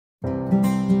Bom,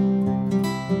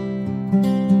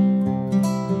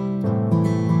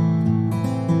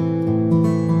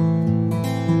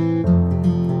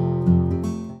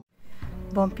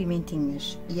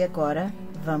 pimentinhas, e agora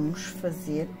vamos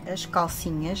fazer as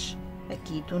calcinhas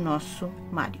aqui do nosso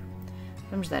Mário.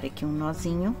 Vamos dar aqui um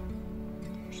nozinho,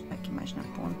 vamos dar aqui mais na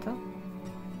ponta,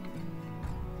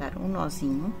 dar um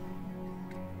nozinho,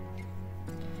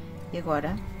 e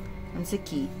agora vamos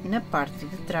aqui na parte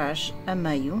de trás, a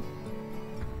meio,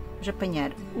 vamos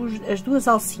apanhar as duas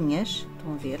alcinhas,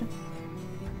 estão a ver,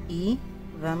 e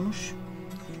vamos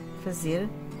fazer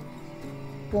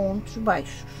pontos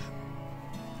baixos.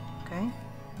 Okay?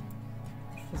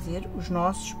 Vamos fazer os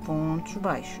nossos pontos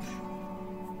baixos,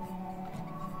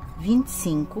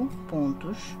 25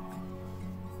 pontos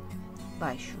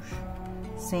baixos,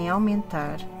 sem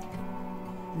aumentar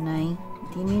nem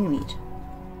diminuir,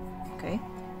 ok?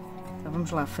 Então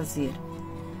vamos lá fazer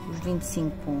os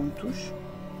 25 pontos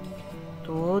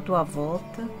todo à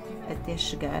volta até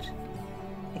chegar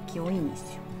aqui ao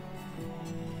início,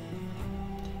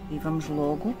 e vamos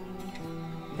logo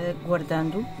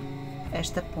guardando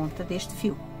esta ponta deste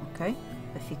fio, ok?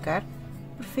 Para ficar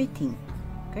perfeitinho,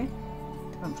 ok?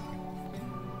 Então vamos lá.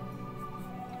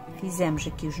 Fizemos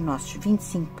aqui os nossos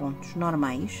 25 pontos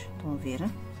normais, estão a ver?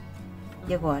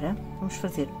 E agora vamos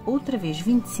fazer outra vez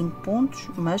 25 pontos,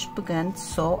 mas pegando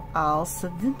só a alça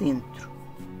de dentro.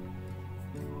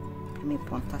 O primeiro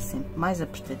ponto está sempre mais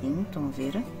apertadinho, estão a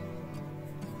ver?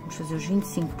 Vamos fazer os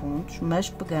 25 pontos,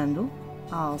 mas pegando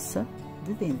a alça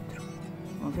de dentro.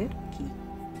 Estão a ver? Aqui,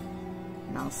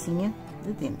 na alcinha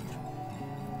de dentro.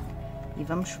 E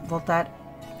vamos voltar,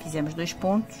 fizemos 2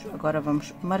 pontos, agora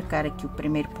vamos marcar aqui o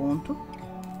primeiro ponto.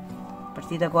 A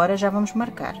partir de agora já vamos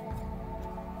marcar.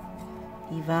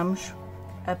 E vamos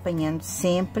apanhando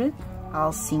sempre a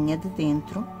alcinha de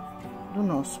dentro do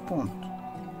nosso ponto,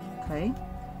 ok?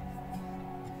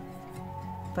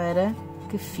 Para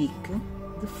que fique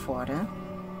de fora,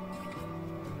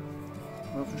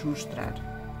 vou-vos mostrar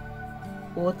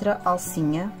outra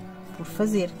alcinha por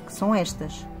fazer, que são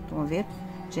estas, estão a ver?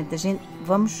 Gente,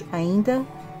 vamos ainda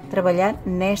trabalhar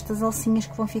nestas alcinhas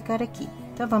que vão ficar aqui.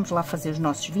 Então vamos lá fazer os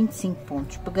nossos 25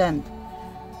 pontos, pegando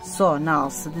só na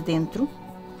alça de dentro,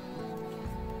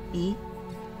 e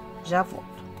já volto.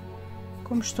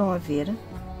 Como estão a ver,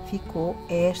 ficou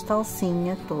esta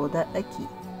alcinha toda aqui,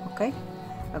 ok?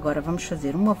 Agora vamos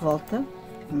fazer uma volta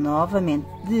novamente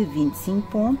de 25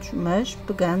 pontos, mas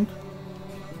pegando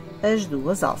as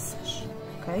duas alças,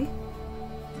 ok?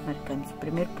 Marcamos o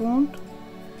primeiro ponto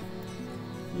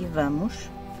e vamos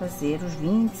fazer os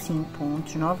 25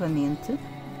 pontos novamente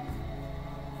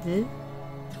de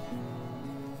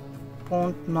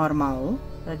ponto normal,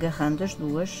 agarrando as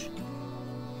duas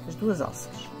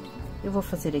alças. Eu vou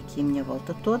fazer aqui a minha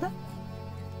volta toda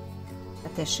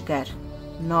até chegar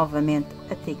novamente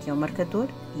até aqui ao marcador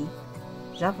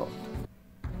e já volto.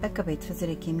 Acabei de fazer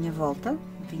aqui a minha volta,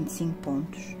 25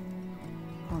 pontos,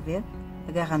 vão ver,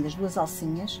 agarrando as duas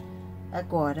alcinhas.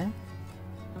 Agora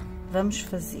vamos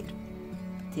fazer,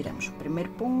 tiramos o primeiro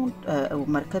ponto, o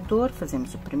marcador,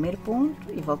 fazemos o primeiro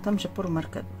ponto e voltamos a pôr o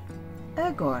marcador.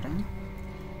 Agora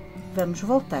vamos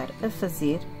voltar a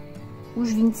fazer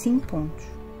os 25 pontos,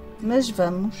 mas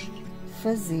vamos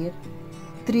fazer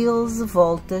 13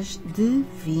 voltas de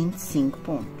 25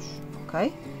 pontos,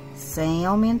 ok? Sem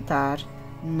aumentar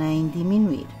nem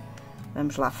diminuir.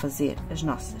 Vamos lá fazer as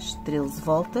nossas 13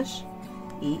 voltas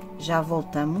e já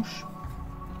voltamos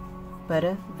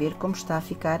para ver como está a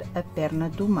ficar a perna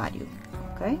do Mário,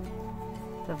 ok?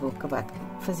 Então vou acabar de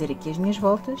fazer aqui as minhas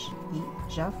voltas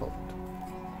e já volto.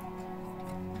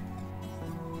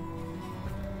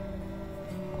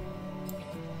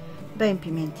 Bem,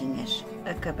 pimentinhas,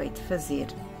 acabei de fazer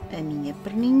a minha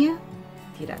perninha,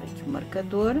 tirar aqui o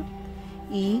marcador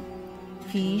e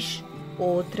fiz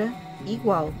outra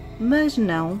igual, mas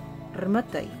não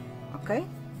rematei, ok?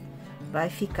 Vai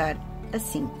ficar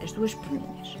assim, as duas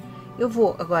perninhas. Eu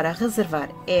vou agora reservar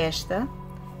esta,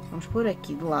 vamos pôr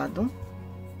aqui do lado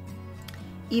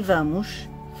e vamos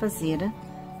fazer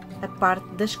a parte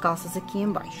das calças aqui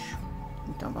em baixo.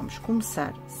 Então vamos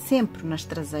começar sempre nas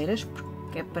traseiras, porque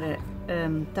é para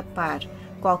tapar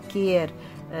qualquer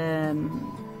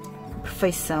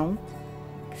perfeição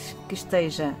que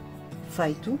esteja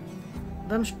feito.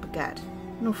 Vamos pegar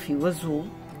no fio azul,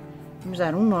 vamos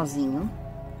dar um nozinho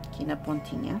aqui na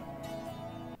pontinha,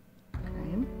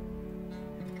 okay?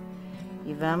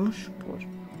 E vamos pôr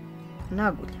na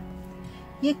agulha.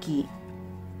 E aqui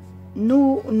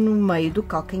no meio do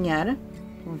calcanhar,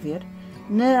 vão ver,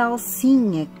 na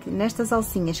alcinha, nestas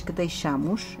alcinhas que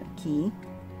deixamos aqui,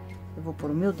 eu vou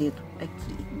pôr o meu dedo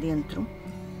aqui dentro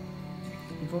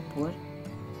e vou pôr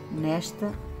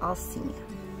nesta alcinha,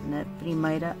 na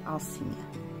primeira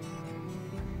alcinha.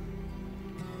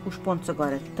 Os pontos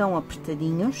agora estão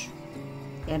apertadinhos,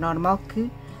 é normal que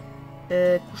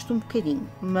custe um bocadinho,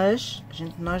 mas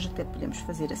nós até podemos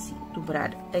fazer assim,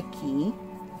 dobrar aqui,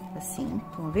 assim,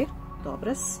 estão a ver?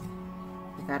 Dobra-se,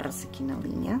 agarra-se aqui na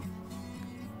linha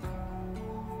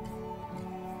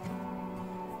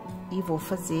e vou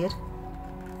fazer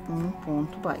um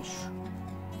ponto baixo,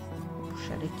 vou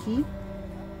puxar aqui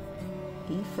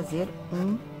e fazer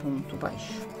um ponto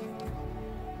baixo.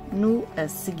 No a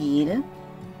seguir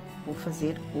vou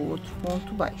fazer outro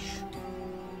ponto baixo,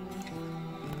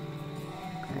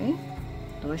 ok?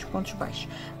 2 pontos baixos.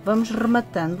 Vamos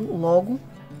rematando logo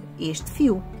este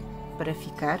fio para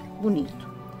ficar bonito.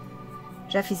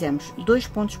 Já fizemos 2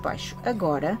 pontos baixos,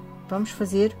 agora vamos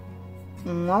fazer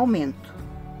um aumento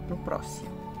no próximo,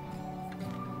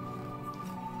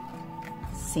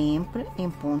 sempre em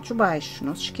pontos baixos,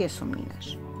 não se esqueçam,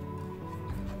 meninas,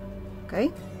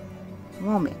 ok?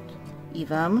 Um aumento. E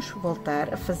vamos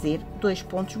voltar a fazer 2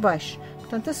 pontos baixos.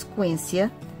 Portanto, a sequência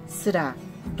será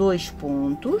 2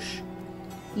 pontos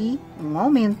e um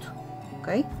aumento,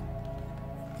 ok?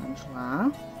 Vamos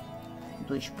lá,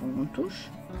 2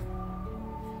 pontos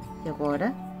e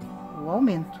agora o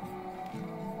aumento.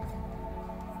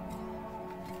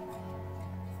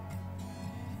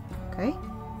 Ok?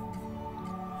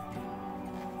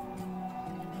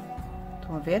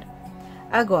 Estão a ver?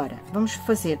 Agora, vamos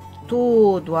fazer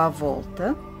todo à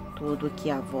volta, todo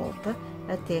aqui à volta,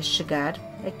 até chegar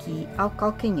aqui ao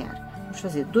calcanhar. Vamos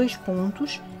fazer 2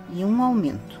 pontos e um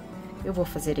aumento. Eu vou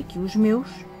fazer aqui os meus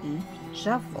e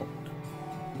já volto.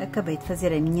 Acabei de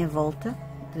fazer a minha volta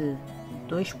de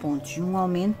 2 pontos e um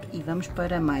aumento e vamos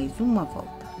para mais uma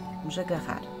volta. Vamos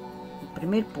agarrar o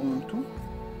primeiro ponto,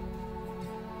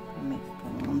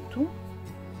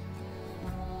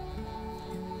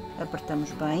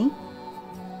 apertamos bem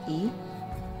e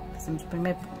fazemos o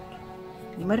primeiro ponto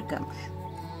e marcamos,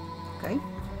 ok?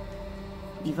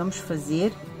 E vamos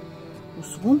fazer o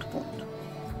segundo ponto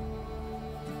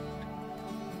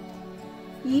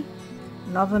e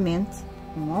novamente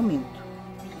um aumento.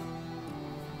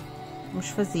 Vamos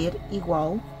fazer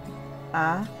igual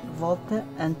à volta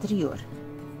anterior,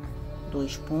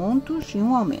 2 pontos e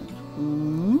um aumento,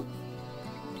 1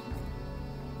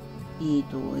 e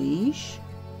 2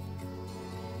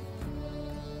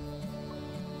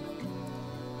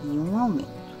 e um aumento.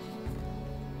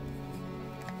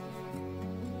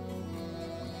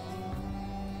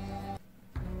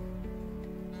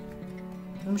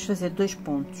 Vamos fazer 2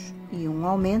 pontos e um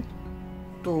aumento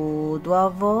todo à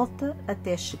volta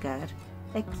até chegar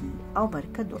aqui ao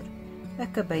marcador.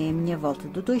 Acabei a minha volta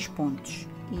de 2 pontos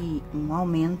e um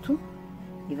aumento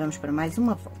e vamos para mais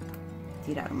uma volta.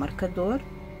 Tirar o marcador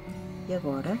e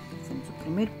agora fazemos o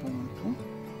primeiro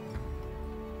ponto,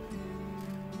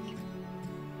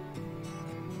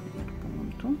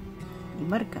 e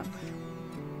marcamos.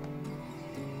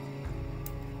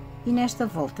 E nesta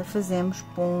volta fazemos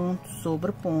ponto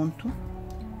sobre ponto,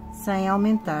 sem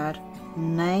aumentar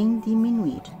nem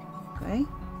diminuir, ok?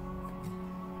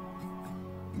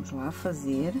 Vamos lá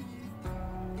fazer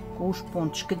com os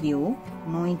pontos que deu,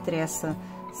 não interessa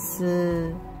se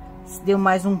deu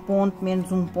mais um ponto,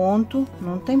 menos um ponto,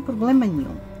 não tem problema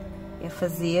nenhum. É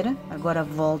fazer agora a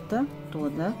volta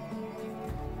toda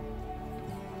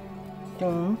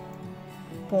com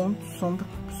ponto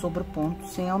sobre ponto,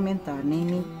 sem aumentar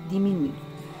nem diminuir.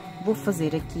 Vou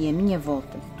fazer aqui a minha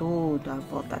volta toda, a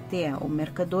volta até ao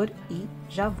marcador e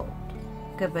já volto.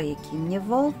 Acabei aqui a minha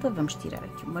volta, vamos tirar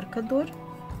aqui o marcador,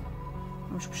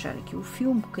 vamos puxar aqui o fio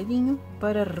um bocadinho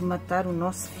para rematar o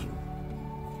nosso fio.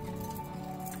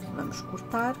 Vamos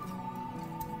cortar,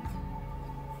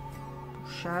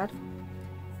 puxar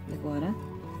e agora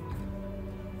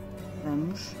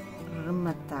vamos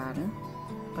rematar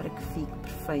para que fique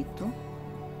perfeito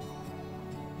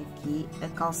aqui a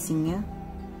calcinha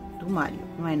do Mário.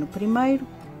 Não é no primeiro,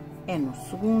 é no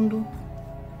segundo.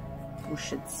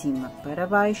 Puxa de cima para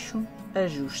baixo,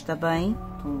 ajusta bem,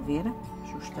 estão a ver?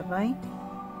 Ajusta bem,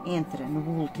 entra no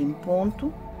último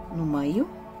ponto, no meio,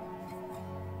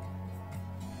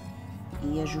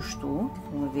 e ajustou,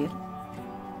 estão a ver?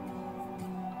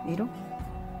 Viram?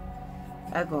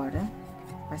 Agora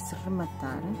vai-se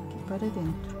rematar aqui para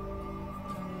dentro.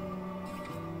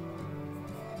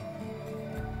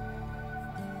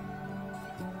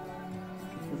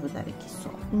 Eu vou dar aqui só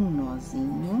um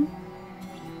nozinho,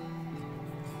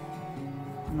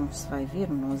 não se vai ver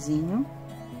o nozinho,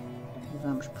 e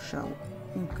vamos puxá-lo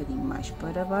um bocadinho mais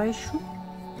para baixo.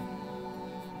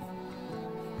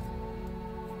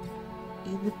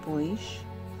 E depois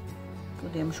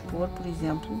podemos pôr, por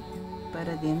exemplo,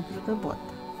 para dentro da bota.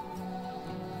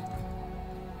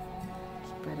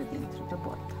 Aqui para dentro da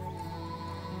bota.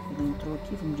 Ele entrou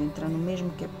aqui, vamos entrar no mesmo,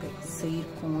 que é para sair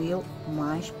com ele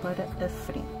mais para a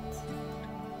frente.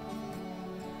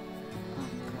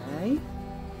 Ok.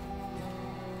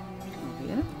 Estão a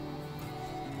ver?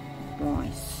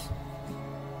 Põe-se.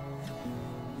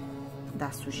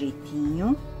 Dá-se o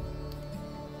jeitinho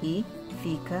e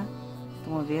fica,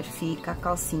 estão a ver, fica a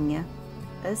calcinha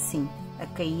assim, a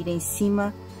cair em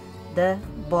cima da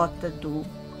bota do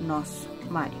nosso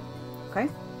Mário, ok?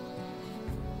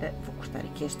 Vou cortar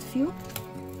aqui este fio,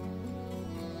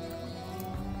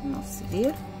 para não se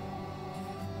ver,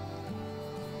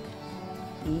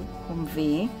 e como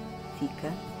vê,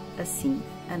 fica assim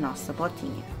a nossa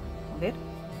botinha, estão a ver?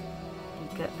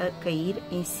 Fica a cair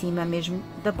em cima mesmo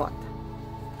da bota.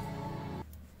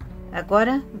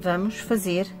 Agora vamos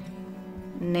fazer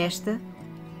nesta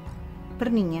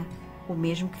perninha, o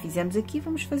mesmo que fizemos aqui,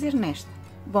 vamos fazer nesta.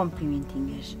 Bom,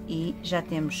 pimentinhas, e já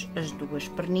temos as duas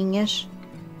perninhas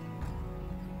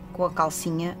com a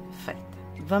calcinha feita.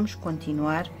 Vamos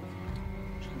continuar,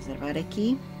 vamos reservar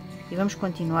aqui, e vamos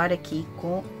continuar aqui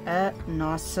com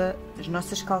as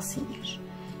nossas calcinhas.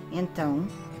 Então,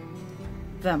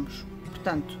 vamos,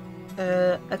 portanto,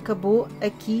 acabou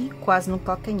aqui quase no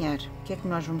calcanhar. O que é que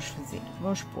nós vamos fazer?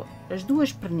 Vamos pôr as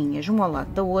duas perninhas uma ao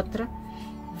lado da outra,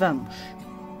 vamos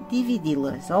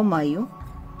dividi-las ao meio,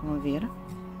 estão a ver?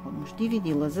 Vamos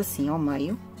dividi-las assim ao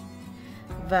meio,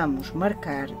 vamos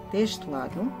marcar deste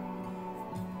lado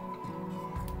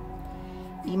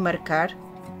e marcar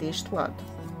deste lado,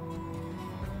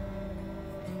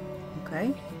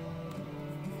 ok?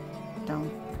 Então,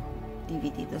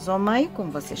 divididas ao meio,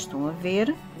 como vocês estão a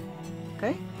ver,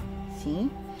 ok? Sim.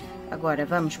 Agora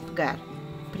vamos pegar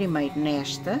primeiro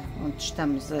nesta, onde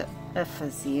estamos a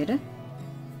fazer,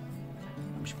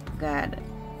 vamos pegar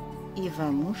e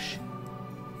vamos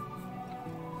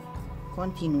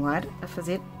continuar a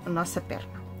fazer a nossa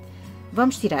perna.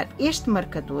 Vamos tirar este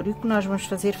marcador, e o que nós vamos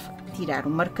fazer é tirar o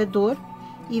marcador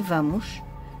e vamos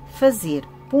fazer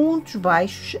pontos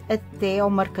baixos até ao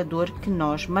marcador que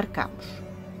nós marcamos,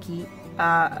 aqui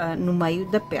no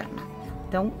meio da perna.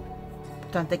 Então,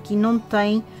 portanto, aqui não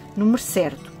tem número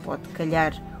certo, pode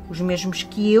calhar os mesmos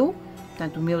que eu,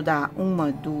 portanto, o meu dá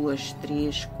 1, 2,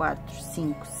 3, 4,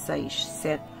 5, 6,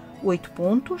 7, 8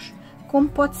 pontos, como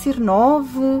pode ser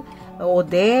 9, ou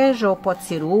 10, ou pode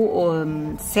ser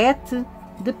 7,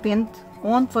 depende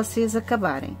onde vocês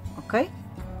acabarem, ok?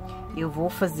 Eu vou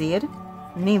fazer,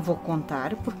 nem vou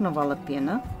contar, porque não vale a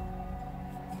pena,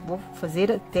 vou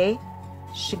fazer até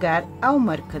chegar ao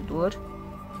marcador.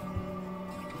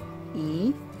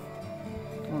 E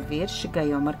estão a ver,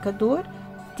 cheguei ao marcador,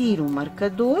 tiro o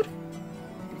marcador,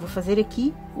 vou fazer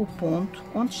aqui o ponto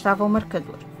onde estava o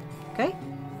marcador, ok?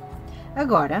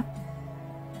 Agora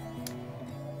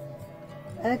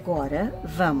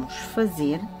vamos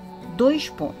fazer 2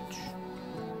 pontos,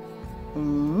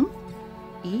 1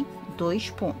 e 2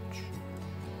 pontos,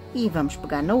 e vamos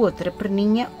pegar na outra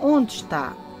perninha onde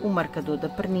está o marcador da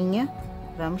perninha,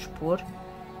 vamos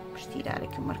tirar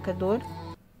aqui o marcador.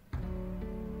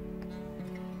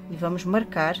 E vamos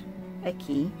marcar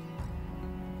aqui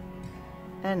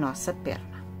a nossa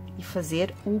perna e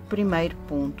fazer o primeiro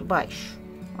ponto baixo,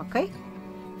 ok?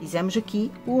 Fizemos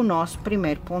aqui o nosso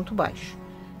primeiro ponto baixo.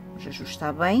 Vamos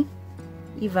ajustar bem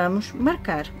e vamos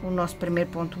marcar o nosso primeiro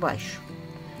ponto baixo.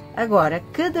 Agora,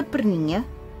 cada perninha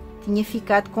tinha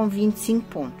ficado com 25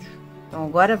 pontos. Então,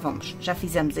 agora já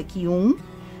fizemos aqui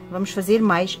vamos fazer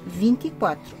mais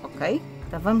 24, ok?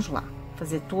 Então, vamos lá,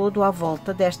 fazer todo à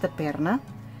volta desta perna.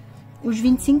 Os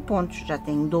 25 pontos, já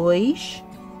tenho 2,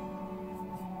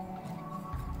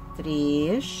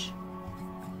 3,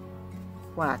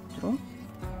 4,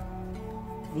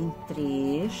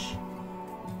 23,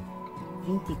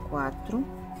 24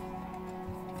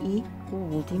 e o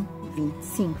último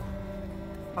 25,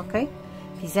 ok?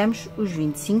 Fizemos os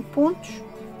 25 pontos,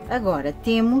 agora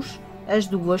temos as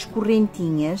duas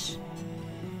correntinhas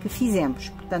que fizemos,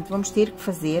 portanto, vamos ter que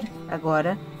fazer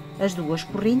agora as duas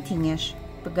correntinhas.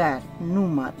 Pegar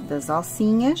numa das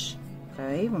alcinhas,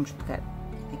 ok? Vamos pegar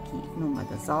aqui numa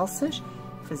das alças,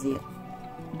 fazer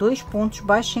 2 pontos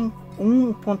baixos,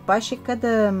 um ponto baixo em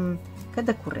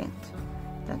cada corrente.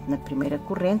 Portanto, na primeira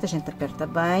corrente a gente aperta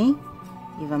bem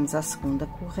e vamos à segunda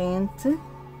corrente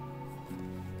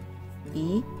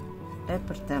e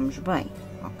apertamos bem,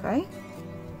 ok?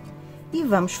 E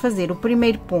vamos fazer o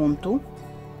primeiro ponto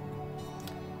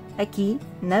aqui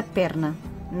na perna,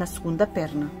 na segunda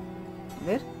perna.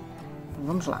 Ver? Então,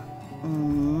 vamos lá.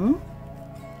 1,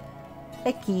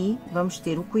 Aqui vamos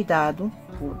ter o cuidado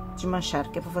por desmanchar,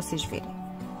 que é para vocês verem.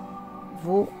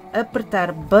 Vou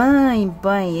apertar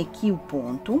bem aqui o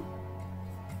ponto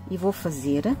e vou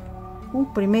fazer o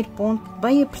primeiro ponto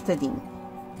bem apertadinho.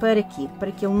 Para quê?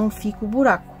 Para que ele não fique o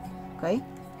buraco, ok?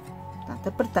 Portanto,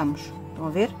 apertamos. Estão a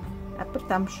ver?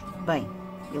 Apertamos bem.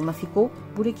 Ele não ficou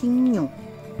buraquinho nenhum.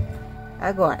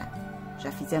 Agora,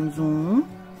 já fizemos 1,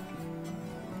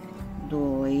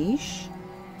 2,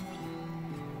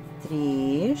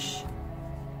 3,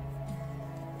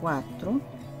 4,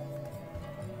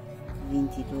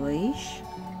 22,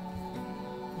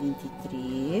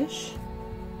 23,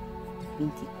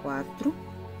 24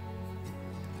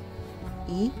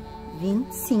 e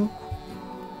 25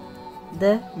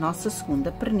 da nossa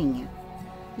segunda perninha.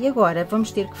 E agora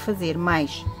vamos ter que fazer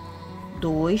mais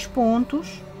 2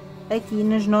 pontos aqui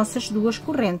nas nossas duas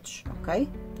correntes, ok?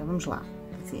 Então vamos lá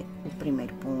fazer o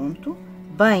primeiro ponto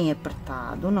bem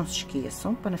apertado, não se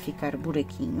esqueçam, para não ficar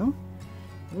buraquinho.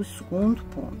 O segundo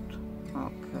ponto,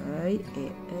 ok,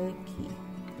 é aqui.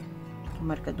 O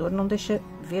marcador não deixa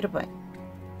ver bem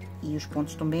e os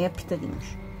pontos estão bem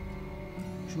apertadinhos.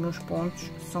 Os meus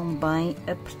pontos são bem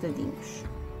apertadinhos.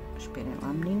 Esperem lá,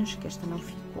 meninas, que esta não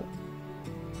ficou.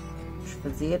 Vamos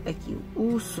fazer aqui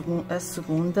a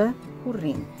segunda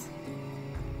corrente.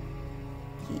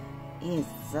 Aqui,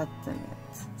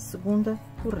 exatamente, segunda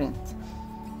corrente.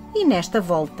 E nesta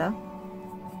volta,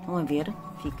 vão a ver,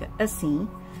 fica assim.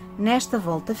 Nesta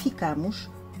volta ficamos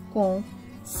com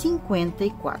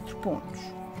 54 pontos.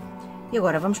 E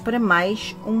agora vamos para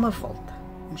mais uma volta.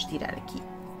 Vamos tirar aqui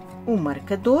o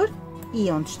marcador e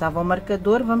onde estava o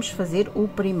marcador vamos fazer o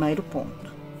primeiro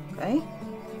ponto, ok?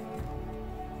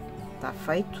 Está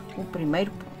feito o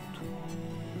primeiro ponto.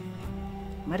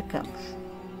 Marcamos.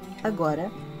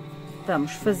 Agora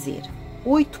vamos fazer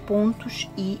 8 pontos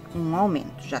e um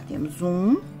aumento. Já temos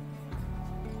 1,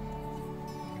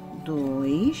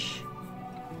 2,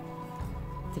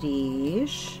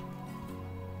 3,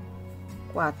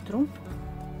 4,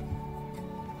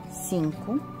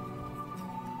 5,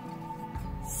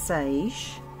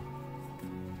 6,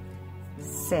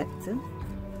 7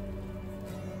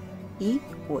 e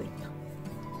 8.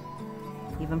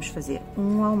 E vamos fazer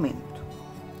um aumento.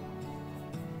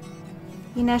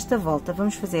 E nesta volta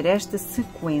vamos fazer esta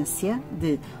sequência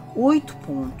de 8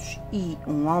 pontos e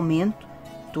um aumento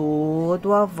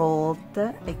todo à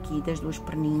volta aqui das duas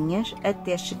perninhas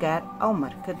até chegar ao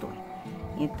marcador.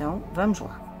 Então vamos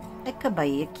lá.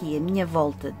 Acabei aqui a minha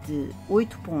volta de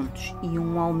 8 pontos e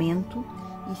um aumento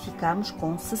e ficamos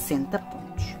com 60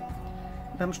 pontos.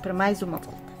 Vamos para mais uma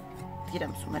volta.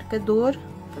 Tiramos o marcador,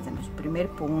 fazemos o primeiro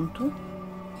ponto,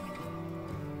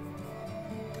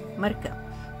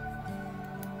 marcamos.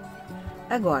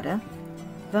 Agora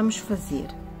vamos fazer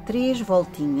 3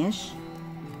 voltinhas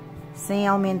sem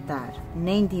aumentar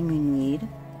nem diminuir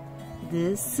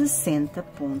de 60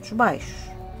 pontos baixos,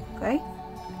 ok?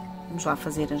 Vamos lá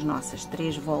fazer as nossas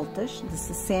 3 voltas de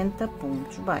 60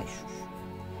 pontos baixos.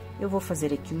 Eu vou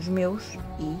fazer aqui os meus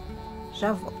e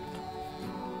já volto.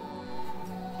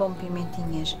 Bom,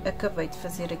 pimentinhas, acabei de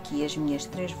fazer aqui as minhas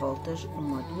 3 voltas,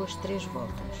 1, 2, 3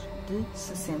 voltas de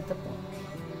 60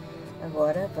 pontos.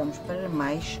 Agora vamos para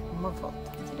mais uma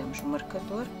volta. Tiramos o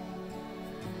marcador,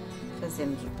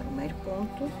 fazemos o primeiro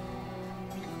ponto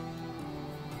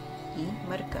e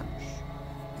marcamos,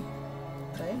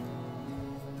 ok?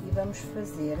 E vamos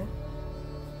fazer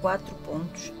 4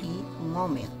 pontos e um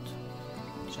aumento.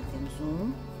 Já temos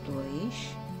 1,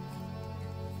 2,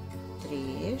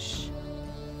 3,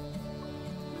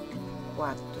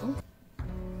 4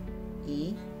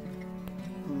 e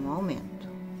um aumento.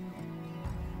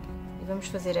 E vamos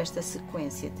fazer esta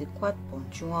sequência de 4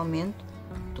 pontos e um aumento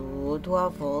todo à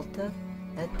volta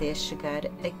até chegar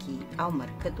aqui ao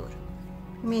marcador.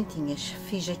 Pimentinhas,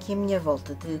 fiz aqui a minha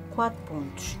volta de 4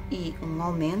 pontos e um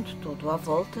aumento todo à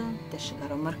volta até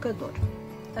chegar ao marcador.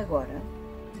 Agora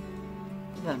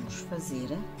vamos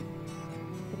fazer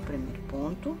o primeiro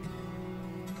ponto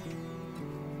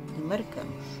e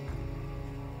marcamos.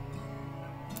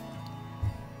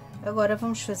 Agora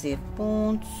vamos fazer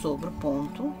ponto sobre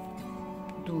ponto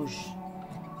dos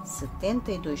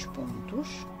 72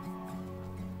 pontos,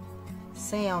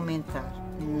 sem aumentar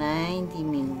nem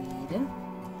diminuir,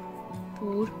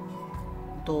 por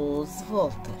 12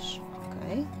 voltas,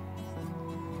 ok?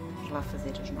 Vamos lá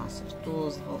fazer as nossas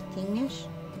 12 voltinhas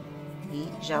e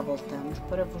já voltamos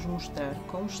para vos mostrar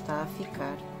como está a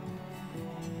ficar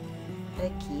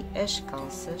aqui as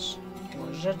calças ou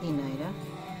a jardineira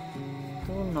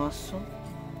do nosso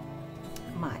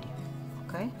Mário,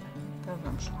 ok? Então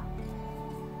vamos lá.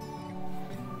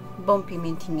 Bom,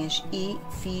 pimentinhas, e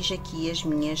fiz aqui as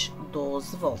minhas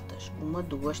 12 voltas. 1,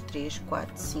 2, 3,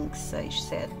 4, 5, 6,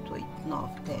 7, 8,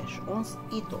 9, 10, 11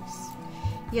 e 12.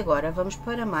 E agora vamos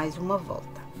para mais uma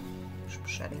volta. Vamos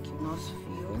puxar aqui o nosso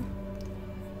fio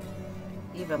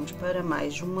e vamos para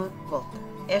mais uma volta.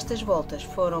 Estas voltas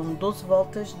foram 12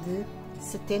 voltas de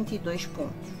 72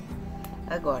 pontos.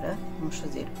 Agora vamos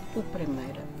fazer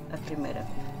a primeira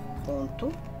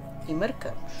ponto e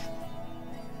marcamos.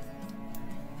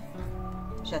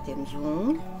 Já temos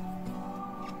 1,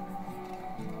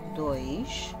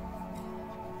 2,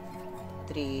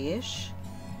 3,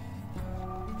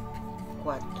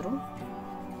 4,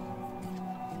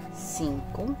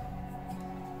 5,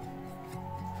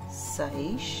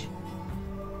 6,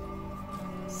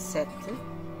 7,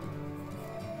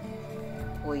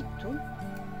 8,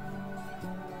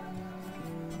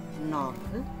 9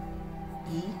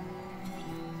 e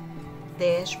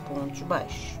 10 pontos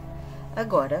baixos.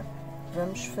 Agora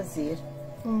vamos fazer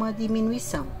uma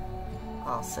diminuição.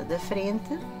 Alça da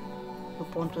frente, no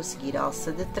ponto a seguir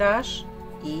alça de trás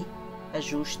e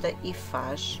ajusta e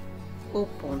faz o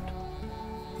ponto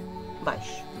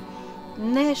baixo.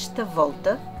 Nesta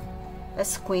volta a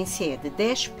sequência é de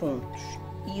 10 pontos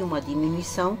e uma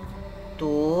diminuição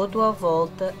toda a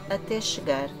volta até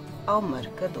chegar ao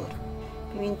marcador.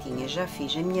 Pimentinha, já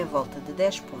fiz a minha volta de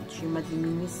 10 pontos e uma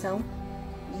diminuição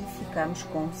e ficamos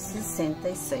com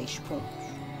 66 pontos.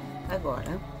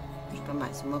 Agora vamos para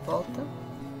mais uma volta,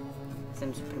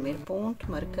 fazemos o primeiro ponto,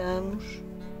 marcamos,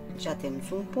 já temos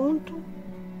um ponto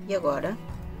e agora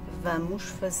vamos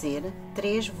fazer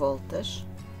 3 voltas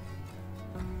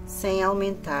sem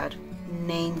aumentar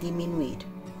nem diminuir.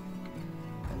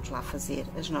 Vamos lá fazer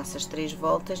as nossas 3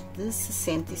 voltas de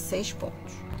 66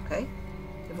 pontos, ok?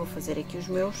 Eu vou fazer aqui os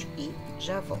meus e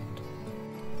já volto.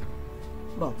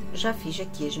 Bom, já fiz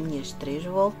aqui as minhas 3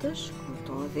 voltas, como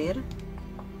estão a ver.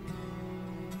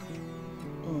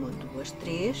 1, 2,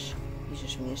 3, fiz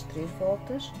as minhas 3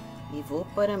 voltas e vou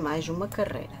para mais uma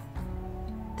carreira.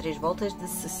 3 voltas de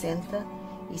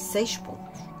 66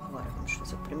 pontos. Agora vamos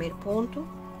fazer o primeiro ponto.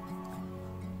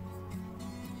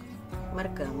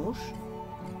 Marcamos.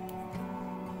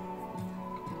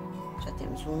 Já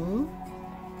temos 1,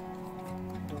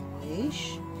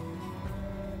 2,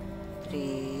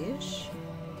 3,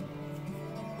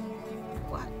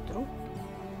 4,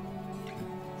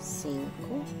 5,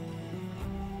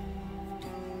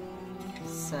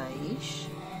 6,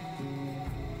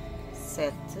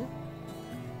 7,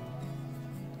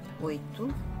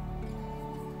 8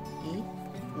 e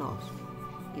 9.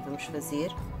 E vamos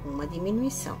fazer uma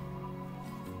diminuição.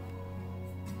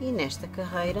 E nesta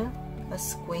carreira a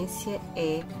sequência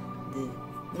é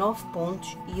de 9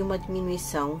 pontos e uma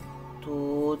diminuição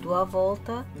toda a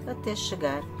volta até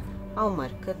chegar ao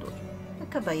marcador.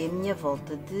 Acabei a minha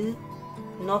volta de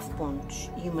 9 pontos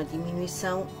e uma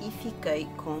diminuição e fiquei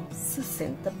com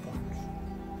 60 pontos.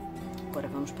 Agora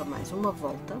vamos para mais uma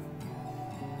volta,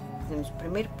 fazemos o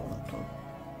primeiro ponto,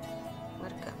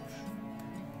 marcamos,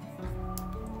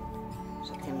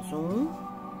 já temos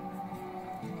 1,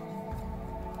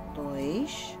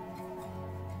 2,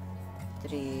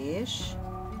 3,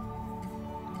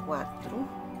 4,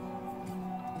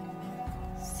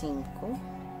 5,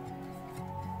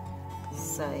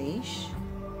 6,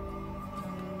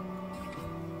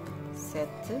 7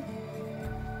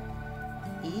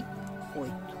 e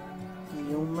 8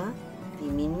 e uma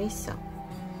diminuição.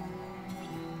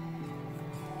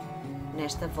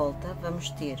 Nesta volta vamos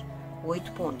ter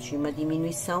 8 pontos e uma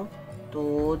diminuição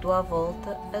toda a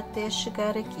volta até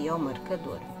chegar aqui ao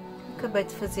marcador. Acabei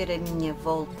de fazer a minha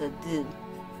volta de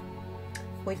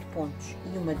 8 pontos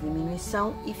e uma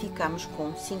diminuição e ficamos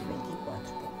com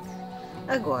 54 pontos.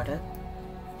 Agora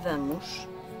vamos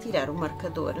tirar o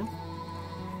marcador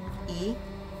e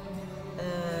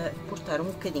cortar um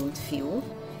bocadinho de fio,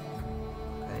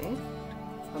 okay?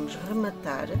 Vamos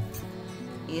rematar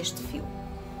este fio.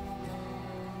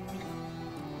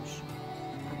 Vamos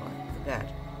agora pegar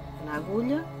na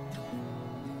agulha,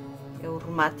 é o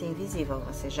remate invisível,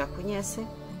 vocês já conhecem,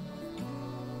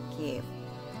 que é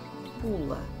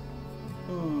pula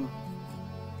um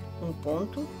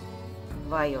ponto,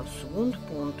 vai ao segundo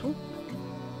ponto,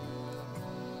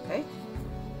 ok?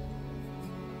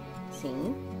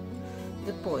 Sim.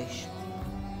 Depois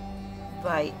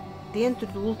vai dentro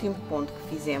do último ponto que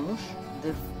fizemos,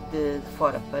 de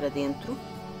fora para dentro,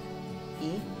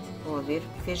 e vão a ver,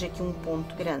 fez aqui um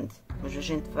ponto grande, mas a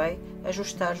gente vai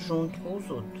ajustar junto com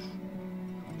os outros.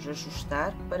 Vamos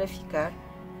ajustar para ficar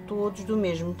todos do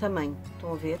mesmo tamanho.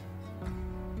 Estão a ver?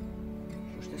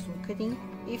 Ajusta-se um bocadinho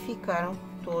e ficaram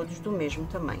todos do mesmo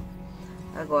tamanho.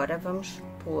 Agora vamos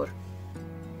pôr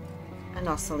a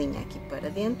nossa linha aqui para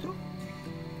dentro.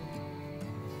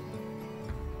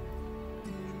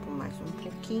 Vamos pôr mais um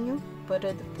pouquinho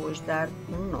para depois dar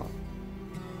um nó.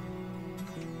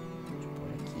 Vamos pôr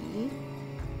aqui.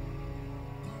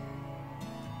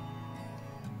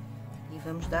 E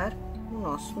vamos dar o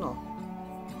nosso nó.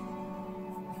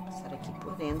 Passar aqui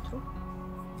por dentro.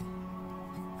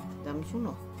 Damos um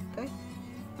nó, ok?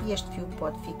 E este fio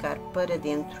pode ficar para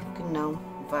dentro, que não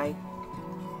vai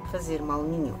fazer mal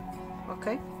nenhum,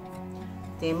 ok?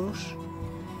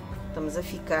 Estamos a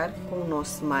ficar com o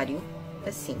nosso Mário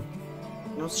assim.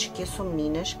 Não se esqueçam,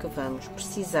 meninas, que vamos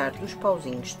precisar dos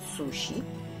pauzinhos de sushi,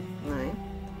 não é?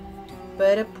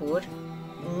 Para pôr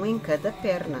um em cada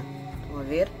perna. Estão a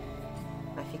ver?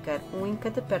 Vai ficar um em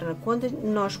cada perna. Quando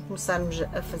nós começarmos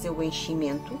a fazer o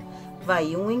enchimento,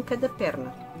 vai um em cada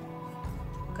perna,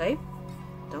 ok?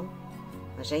 Então,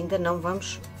 mas ainda não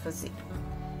vamos fazer.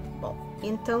 Bom,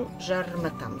 então já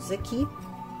rematamos aqui,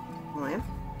 não é?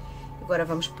 Agora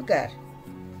vamos pegar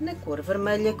na cor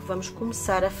vermelha que vamos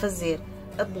começar a fazer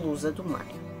a blusa do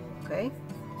Mário, ok?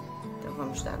 Então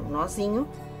vamos dar um nozinho.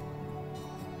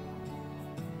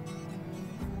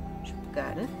 Vamos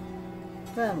pegar.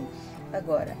 Vamos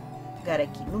agora pegar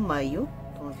aqui no meio,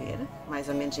 estão a ver? Mais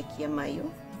ou menos aqui a meio,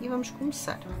 e vamos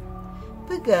começar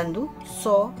pegando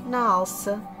só na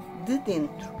alça de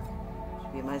dentro.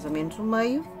 Vamos ver mais ou menos o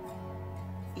meio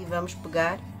e vamos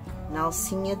pegar na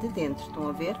alcinha de dentro. Estão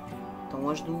a ver? Estão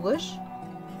as duas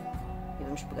e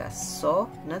vamos pegar só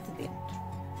na de dentro.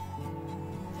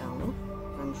 Então,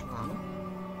 vamos lá.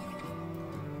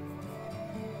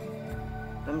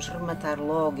 Vamos rematar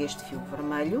logo este fio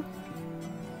vermelho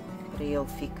para ele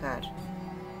ficar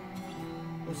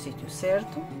no sítio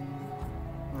certo,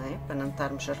 não é? Para não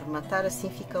estarmos a rematar, assim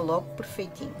fica logo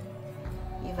perfeitinho.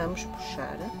 E vamos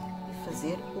puxar e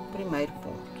fazer o primeiro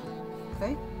ponto,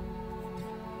 ok?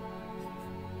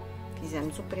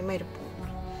 Fizemos o primeiro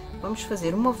ponto. Vamos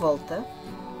fazer uma volta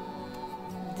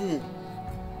de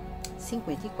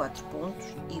 54 pontos,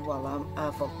 igual à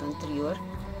volta anterior,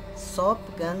 só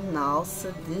pegando na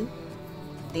alça de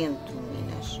dentro,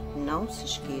 meninas. Não se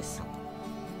esqueçam.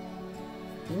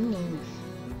 E meninos,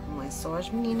 não é só as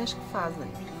meninas que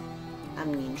fazem. Há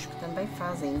meninos que também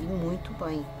fazem, e muito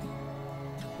bem.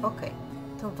 Ok,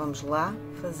 então vamos lá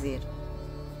fazer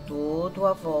todo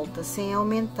à volta, sem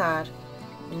aumentar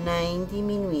nem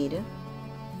diminuir.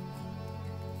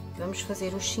 Vamos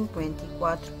fazer os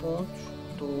 54 pontos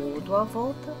todo à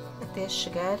volta até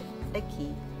chegar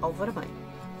aqui ao vermelho.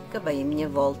 Acabei a minha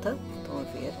volta, estão a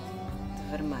ver, de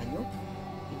vermelho,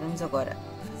 e vamos agora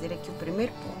fazer aqui o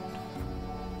primeiro ponto,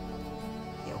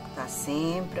 que é o que está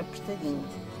sempre apertadinho.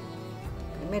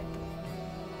 Primeiro ponto,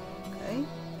 ok?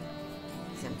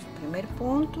 Fizemos o primeiro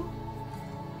ponto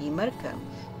e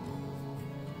marcamos.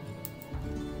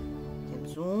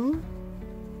 Temos 1,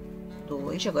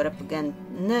 2, agora pegando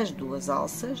nas duas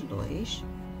alças, 2,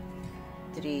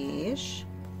 3,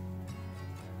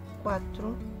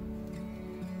 4,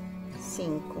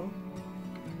 5,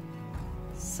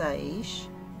 6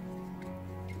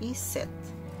 e 7.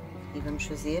 E vamos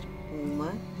fazer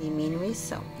uma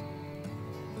diminuição.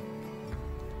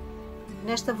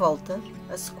 Nesta volta,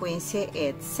 a sequência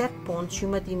é de 7 pontos e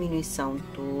uma diminuição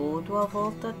todo à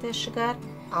volta até chegar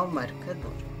ao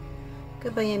marcador.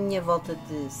 Acabei a minha volta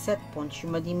de 7 pontos e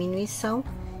uma diminuição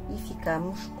e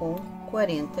ficamos com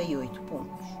 48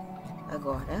 pontos.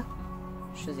 Agora,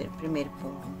 vamos fazer o primeiro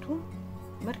ponto,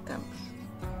 marcamos.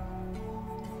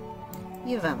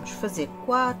 E vamos fazer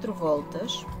 4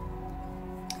 voltas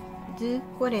de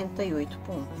 48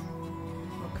 pontos,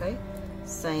 ok?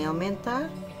 Sem aumentar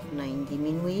nem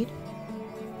diminuir,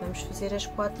 vamos fazer as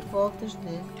 4 voltas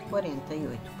de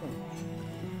 48 pontos.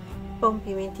 Bom,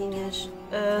 pimentinhas,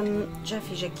 já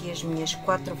fiz aqui as minhas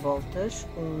 4 voltas,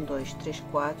 1, 2, 3,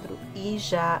 4, e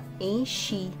já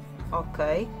enchi,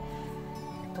 ok?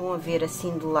 Estão a ver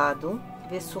assim de lado,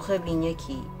 vê-se o rabinho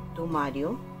aqui do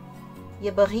Mário e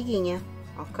a barriguinha,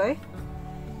 ok?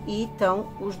 E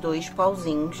estão os dois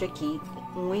pauzinhos aqui,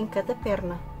 um em cada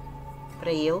perna,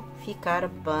 para ele ficar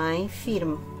bem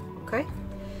firme, ok?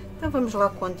 Então vamos lá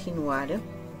continuar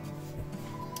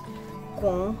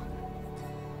com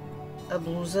a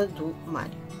blusa do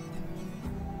Mário.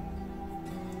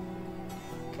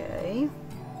 Ok,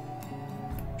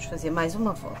 vamos fazer mais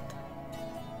uma volta.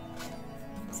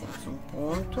 Fazemos um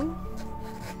ponto,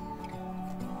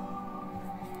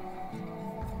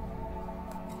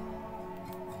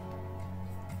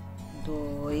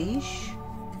 dois,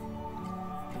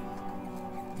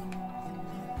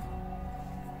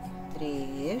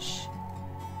 3,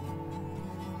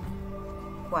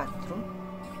 4,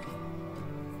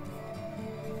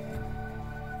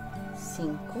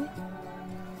 5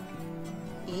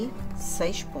 e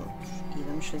 6 pontos. E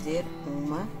vamos fazer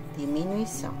uma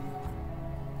diminuição.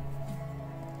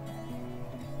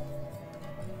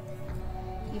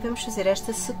 E vamos fazer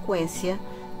esta sequência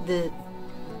de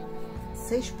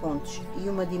 6 pontos e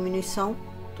uma diminuição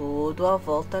todo à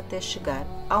volta até chegar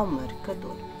ao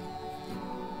marcador.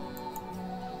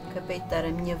 Acabei de dar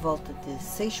a minha volta de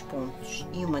 6 pontos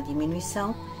e uma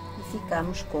diminuição e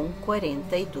ficamos com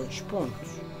 42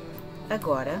 pontos.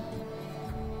 Agora,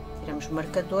 tiramos o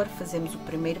marcador, fazemos o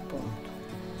primeiro ponto.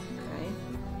 Okay?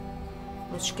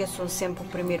 Não se esqueçam sempre o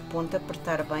primeiro ponto,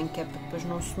 apertar bem, que é para depois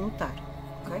não se notar.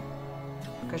 Okay?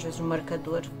 Porque às vezes o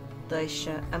marcador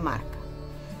deixa a marca.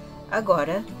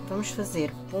 Agora, vamos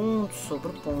fazer ponto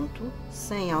sobre ponto,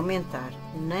 sem aumentar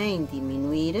nem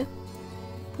diminuir,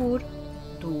 por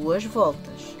 2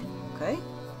 voltas, ok?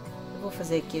 Eu vou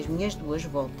fazer aqui as minhas 2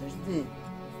 voltas de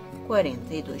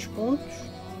 42 pontos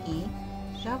e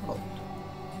já volto.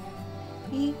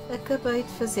 E acabei de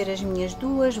fazer as minhas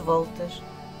 2 voltas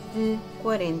de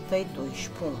 42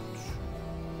 pontos.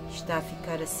 Está a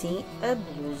ficar assim a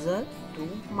blusa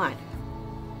do Mário.